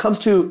 But when it comes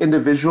to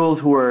individuals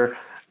who are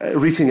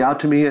reaching out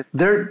to me,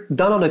 they're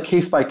done on a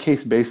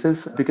case-by-case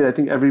basis because I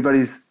think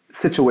everybody's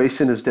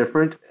situation is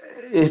different.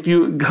 If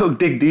you go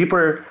dig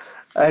deeper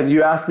and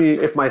you ask me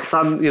if my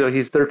son,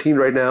 he's 13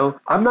 right now,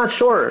 I'm not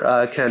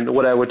sure, Ken,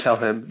 what I would tell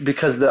him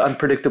because the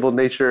unpredictable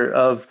nature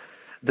of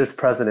this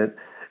president.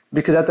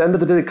 Because at the end of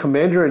the day, the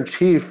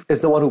commander-in-chief is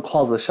the one who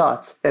calls the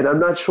shots. And I'm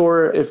not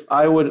sure if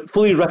I would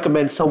fully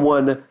recommend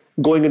someone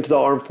going into the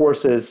armed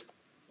forces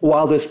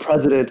while this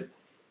president,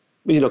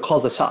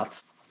 calls the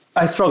shots.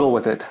 I struggle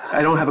with it.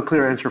 I don't have a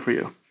clear answer for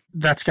you.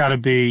 That's got to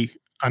be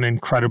an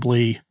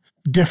incredibly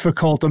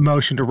difficult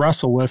emotion to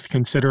wrestle with,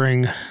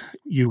 considering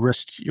you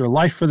risked your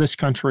life for this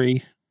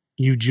country.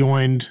 You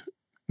joined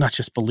not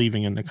just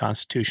believing in the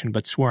Constitution,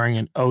 but swearing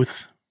an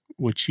oath,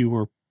 which you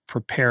were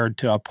prepared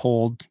to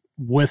uphold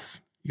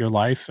with your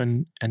life.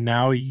 And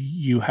now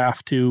you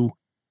have to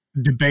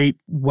debate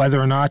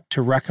whether or not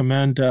to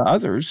recommend to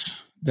others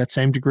that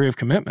same degree of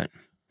commitment.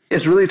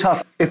 It's really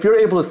tough. If you're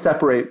able to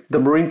separate the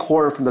Marine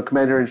Corps from the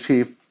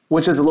commander-in-chief,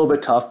 which is a little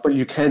bit tough, but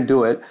you can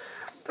do it.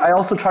 I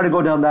also try to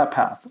go down that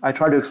path. I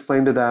try to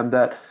explain to them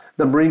that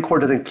the Marine Corps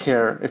doesn't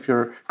care if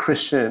you're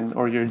Christian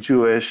or you're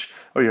Jewish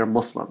or you're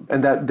Muslim,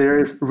 and that there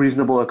is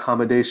reasonable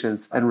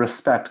accommodations and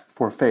respect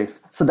for faith.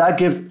 So that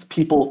gives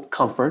people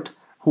comfort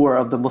who are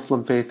of the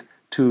Muslim faith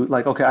to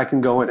okay, I can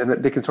go in,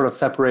 and they can sort of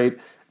separate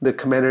the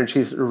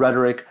commander-in-chief's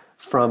rhetoric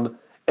from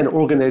an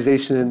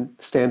organization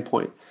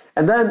standpoint.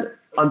 And then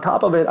on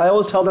top of it, I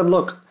always tell them,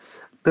 look,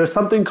 there's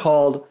something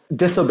called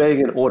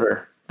disobeying an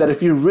order, that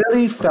if you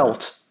really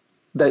felt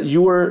that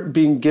you were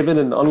being given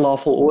an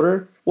unlawful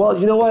order, well,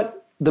 you know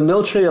what? The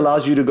military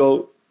allows you to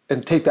go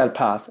and take that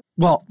path.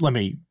 Well, let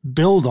me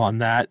build on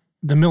that.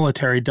 The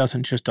military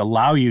doesn't just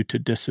allow you to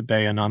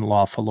disobey an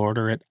unlawful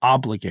order, it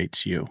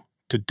obligates you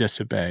to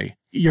disobey.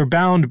 You're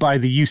bound by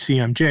the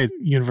UCMJ,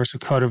 Universal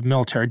Code of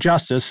Military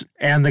Justice,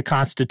 and the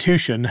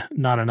Constitution,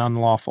 not an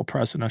unlawful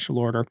presidential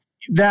order.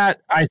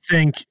 That, I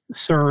think,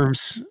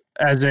 serves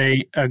as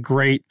a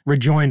great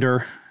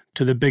rejoinder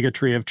to the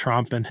bigotry of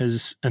Trump and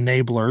his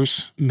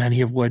enablers,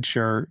 many of which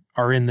are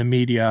in the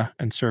media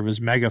and serve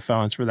as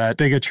megaphones for that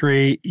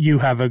bigotry. You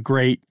have a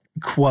great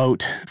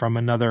quote from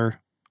another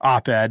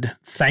op-ed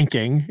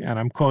thanking, and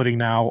I'm quoting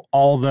now,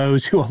 all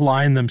those who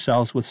align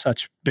themselves with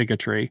such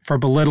bigotry for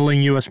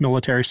belittling U.S.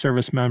 military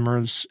service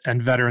members and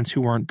veterans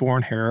who weren't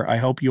born here. I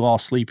hope you all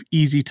sleep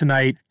easy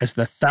tonight as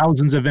the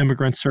thousands of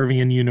immigrants serving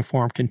in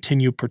uniform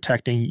continue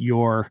protecting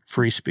your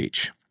free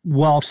speech.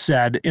 Well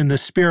said. In the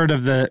spirit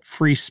of the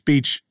free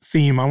speech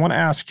theme, I want to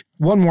ask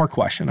one more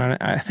question.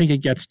 I think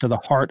it gets to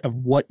the heart of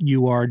what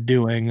you are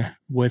doing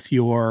with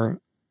your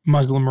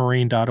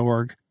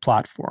MuslimMarine.org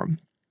platform.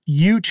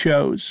 You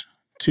chose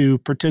to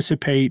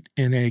participate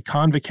in a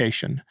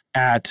convocation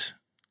at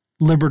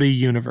Liberty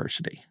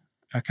University,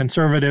 a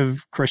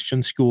conservative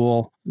Christian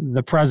school,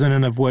 the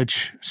president of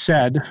which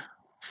said,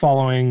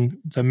 following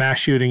the mass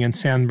shooting in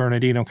San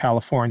Bernardino,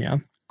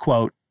 California,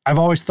 quote, "I've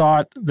always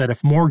thought that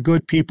if more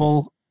good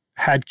people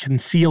had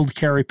concealed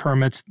carry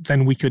permits,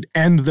 then we could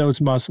end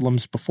those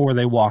Muslims before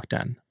they walked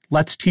in.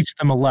 Let's teach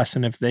them a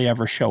lesson if they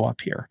ever show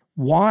up here."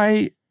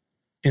 Why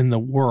in the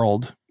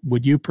world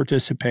would you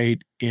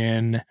participate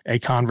in a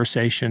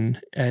conversation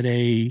at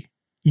a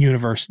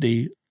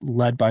university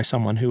led by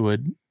someone who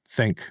would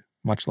think,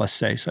 much less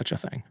say, such a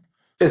thing?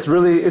 It's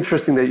really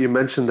interesting that you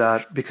mentioned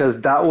that,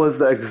 because that was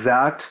the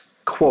exact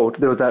quote.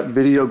 There was that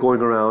video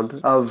going around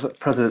of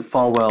President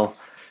Falwell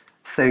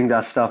saying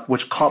that stuff,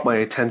 which caught my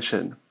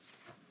attention.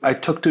 I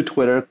took to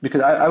Twitter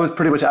because I was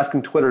pretty much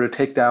asking Twitter to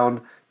take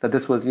down that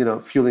this was,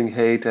 fueling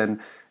hate. And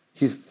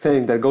he's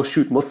saying that go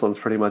shoot Muslims,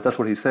 pretty much. That's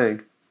what he's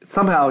saying.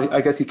 Somehow,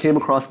 I guess he came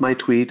across my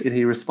tweet and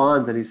he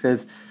responds and he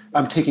says,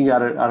 "I'm taking it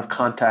out of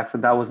context,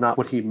 and that was not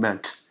what he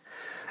meant."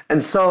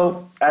 And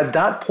so at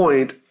that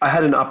point, I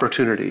had an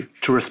opportunity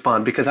to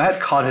respond because I had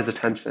caught his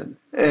attention.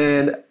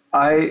 And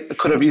I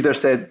could have either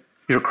said,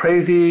 "You're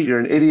crazy, you're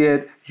an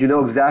idiot, you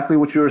know exactly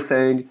what you were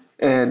saying,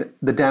 and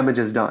the damage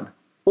is done."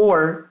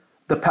 Or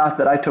the path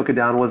that I took it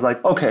down was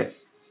like, "Okay,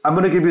 I'm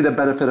going to give you the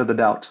benefit of the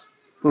doubt.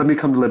 Let me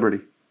come to Liberty."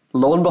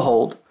 Lo and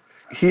behold,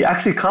 he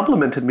actually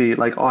complimented me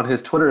on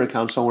his Twitter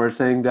account somewhere,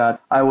 saying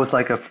that I was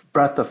like a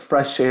breath of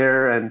fresh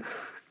air, and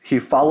he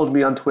followed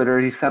me on Twitter.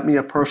 He sent me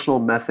a personal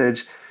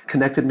message,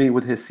 connected me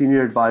with his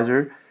senior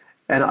advisor,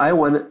 and I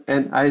went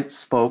and I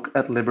spoke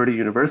at Liberty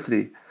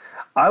University.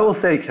 I will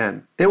say,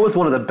 Ken, it was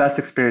one of the best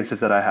experiences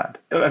that I had.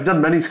 I've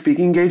done many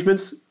speaking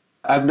engagements.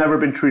 I've never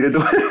been treated the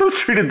way I was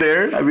treated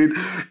there. I mean,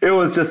 it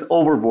was just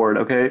overboard,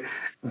 okay?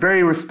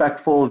 Very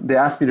respectful. They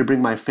asked me to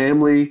bring my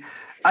family.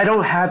 I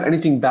don't have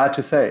anything bad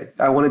to say.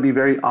 I want to be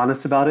very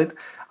honest about it.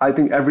 I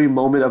think every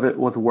moment of it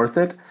was worth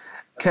it.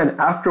 Ken,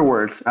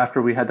 afterwards,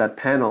 after we had that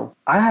panel,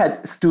 I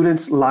had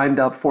students lined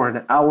up for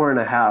an hour and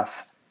a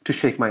half to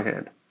shake my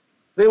hand.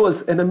 It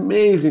was an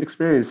amazing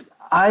experience.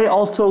 I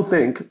also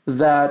think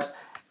that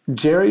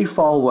Jerry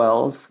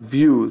Falwell's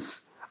views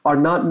are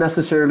not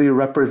necessarily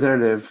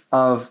representative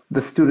of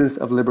the students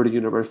of Liberty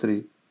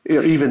University,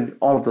 even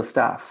all of the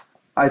staff.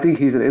 I think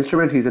he's an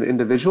instrument, he's an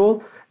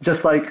individual,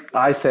 just like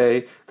I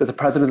say that the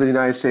President of the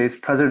United States,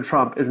 President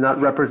Trump, is not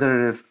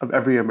representative of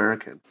every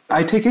American.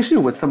 I take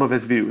issue with some of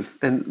his views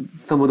and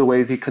some of the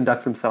ways he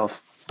conducts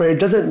himself, but it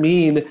doesn't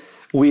mean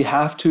we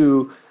have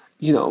to,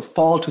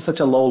 fall to such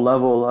a low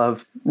level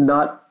of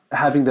not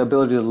having the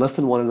ability to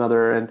listen to one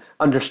another and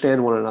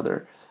understand one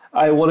another.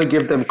 I want to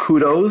give them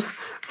kudos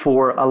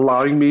for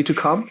allowing me to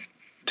come,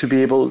 to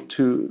be able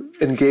to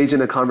engage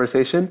in a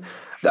conversation.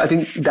 I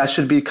think that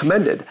should be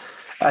commended.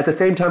 At the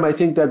same time, I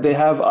think that they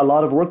have a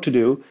lot of work to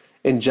do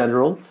in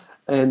general.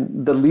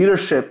 And the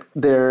leadership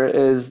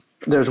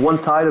there's one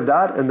side of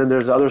that, and then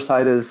there's the other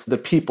side is the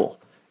people.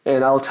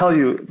 And I'll tell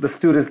you, the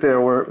students there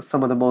were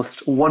some of the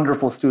most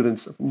wonderful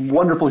students,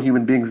 wonderful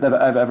human beings that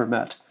I've ever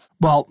met.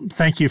 Well,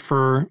 thank you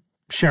for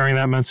sharing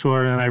that,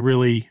 Mansoor. And I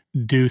really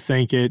do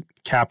think it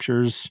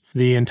captures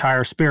the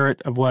entire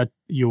spirit of what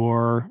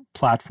your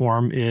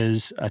platform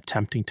is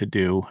attempting to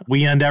do.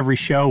 We end every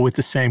show with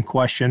the same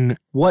question.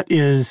 What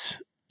is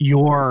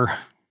your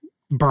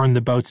burn the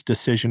boats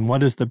decision?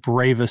 What is the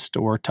bravest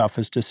or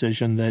toughest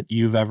decision that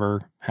you've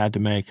ever had to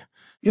make?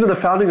 The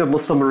founding of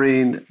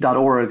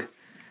MuslimMarine.org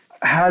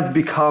has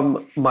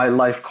become my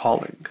life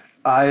calling.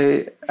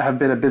 I have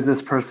been a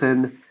business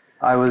person.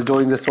 I was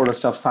doing this sort of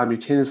stuff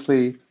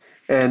simultaneously.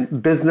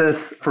 And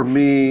business, for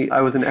me,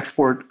 I was in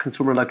export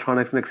consumer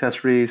electronics and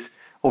accessories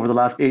over the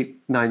last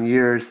 8-9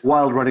 years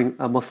while running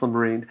a Muslim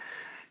Marine.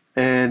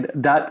 And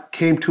that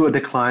came to a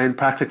decline,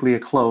 practically a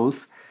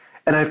close.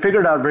 And I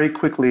figured out very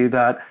quickly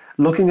that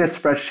looking at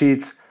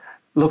spreadsheets,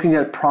 looking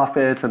at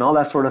profits and all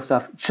that sort of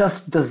stuff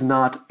just does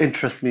not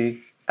interest me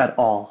at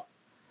all.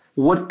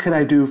 What can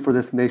I do for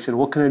this nation?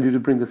 What can I do to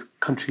bring this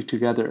country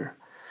together?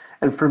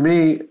 And for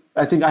me,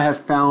 I think I have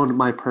found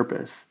my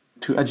purpose: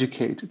 to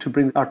educate, to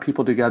bring our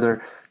people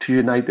together, to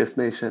unite this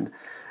nation.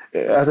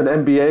 As an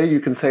MBA, you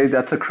can say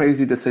that's a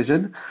crazy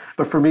decision,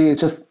 but for me, it's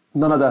just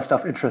none of that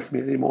stuff interests me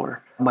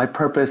anymore. My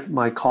purpose,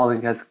 my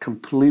calling has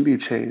completely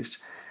changed.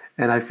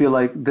 And I feel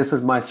like this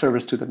is my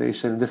service to the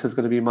nation. This is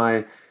going to be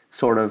my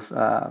sort of,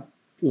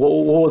 what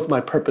was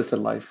my purpose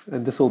in life?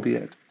 And this will be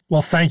it.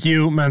 Well, thank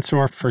you,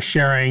 Mansoor, for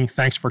sharing.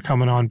 Thanks for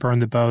coming on Burn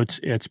the Boats.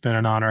 It's been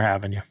an honor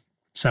having you.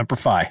 Semper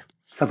Fi.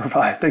 Semper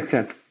Fi. Thanks,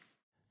 Ken.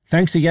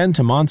 Thanks again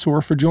to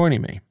Mansoor for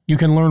joining me. You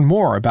can learn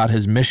more about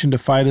his mission to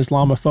fight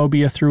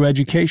Islamophobia through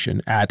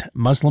education at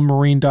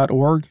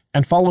muslimmarine.org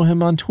and follow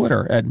him on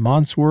Twitter at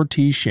Mansoor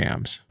T.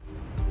 Shams.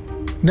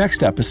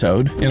 Next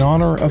episode, in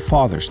honor of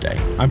Father's Day,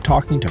 I'm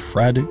talking to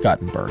Fred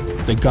Guttenberg,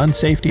 the gun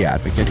safety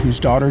advocate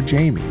whose daughter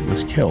Jamie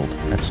was killed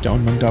at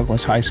Stoneman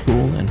Douglas High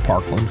School in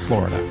Parkland,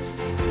 Florida.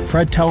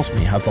 Fred tells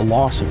me how the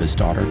loss of his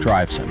daughter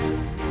drives him,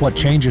 what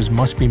changes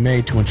must be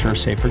made to ensure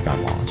safer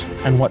gun laws,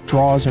 and what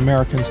draws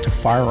Americans to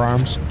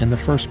firearms in the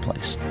first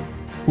place.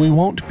 We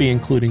won't be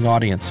including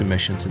audience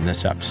submissions in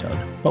this episode,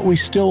 but we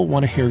still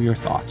want to hear your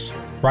thoughts.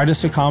 Write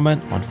us a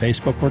comment on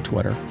Facebook or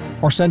Twitter,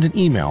 or send an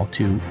email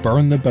to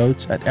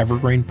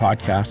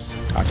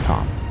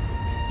burntheboats@evergreenpodcasts.com.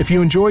 If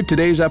you enjoyed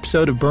today's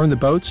episode of Burn the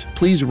Boats,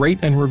 please rate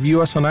and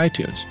review us on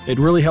iTunes. It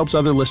really helps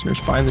other listeners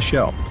find the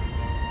show.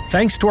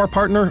 Thanks to our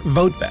partner,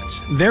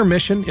 VoteVets. Their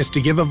mission is to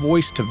give a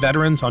voice to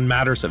veterans on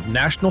matters of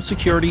national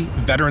security,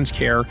 veterans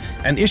care,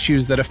 and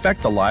issues that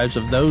affect the lives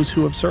of those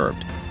who have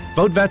served.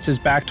 VoteVets is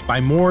backed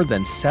by more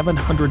than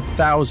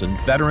 700,000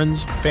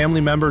 veterans, family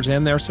members,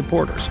 and their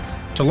supporters.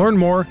 To learn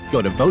more, go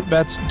to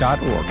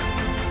votevets.org.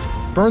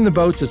 Burn the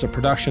Boats is a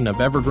production of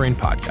Evergreen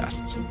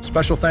Podcasts.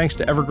 Special thanks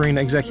to Evergreen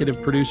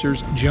executive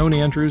producers Joan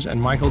Andrews and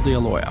Michael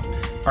D'Aloia.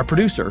 Our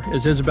producer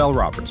is Isabel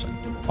Robertson.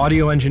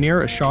 Audio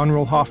engineer is Sean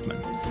Rule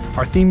Hoffman.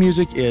 Our theme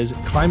music is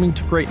Climbing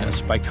to Greatness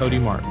by Cody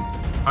Martin.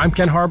 I'm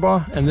Ken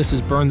Harbaugh, and this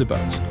is Burn the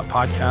Boats, a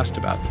podcast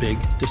about big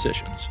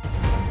decisions.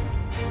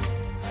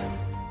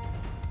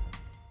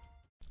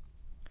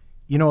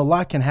 You know, a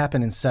lot can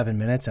happen in 7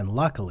 minutes, and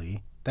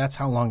luckily, that's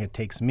how long it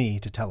takes me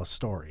to tell a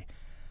story.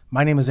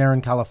 My name is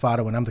Aaron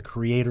Califato, and I'm the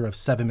creator of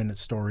 7-Minute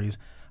Stories.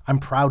 I'm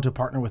proud to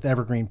partner with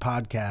Evergreen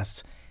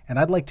Podcasts, and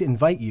I'd like to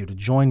invite you to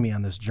join me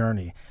on this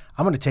journey.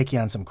 I'm going to take you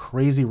on some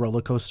crazy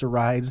roller coaster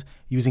rides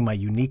using my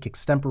unique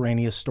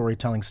extemporaneous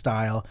storytelling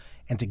style,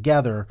 and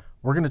together,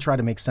 we're going to try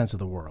to make sense of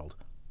the world,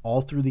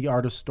 all through the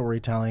art of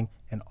storytelling,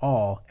 and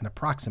all in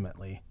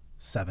approximately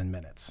 7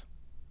 minutes.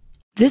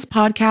 This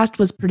podcast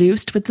was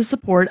produced with the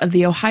support of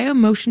the Ohio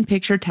Motion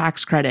Picture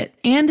Tax Credit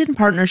and in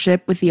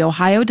partnership with the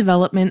Ohio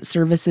Development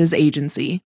Services Agency.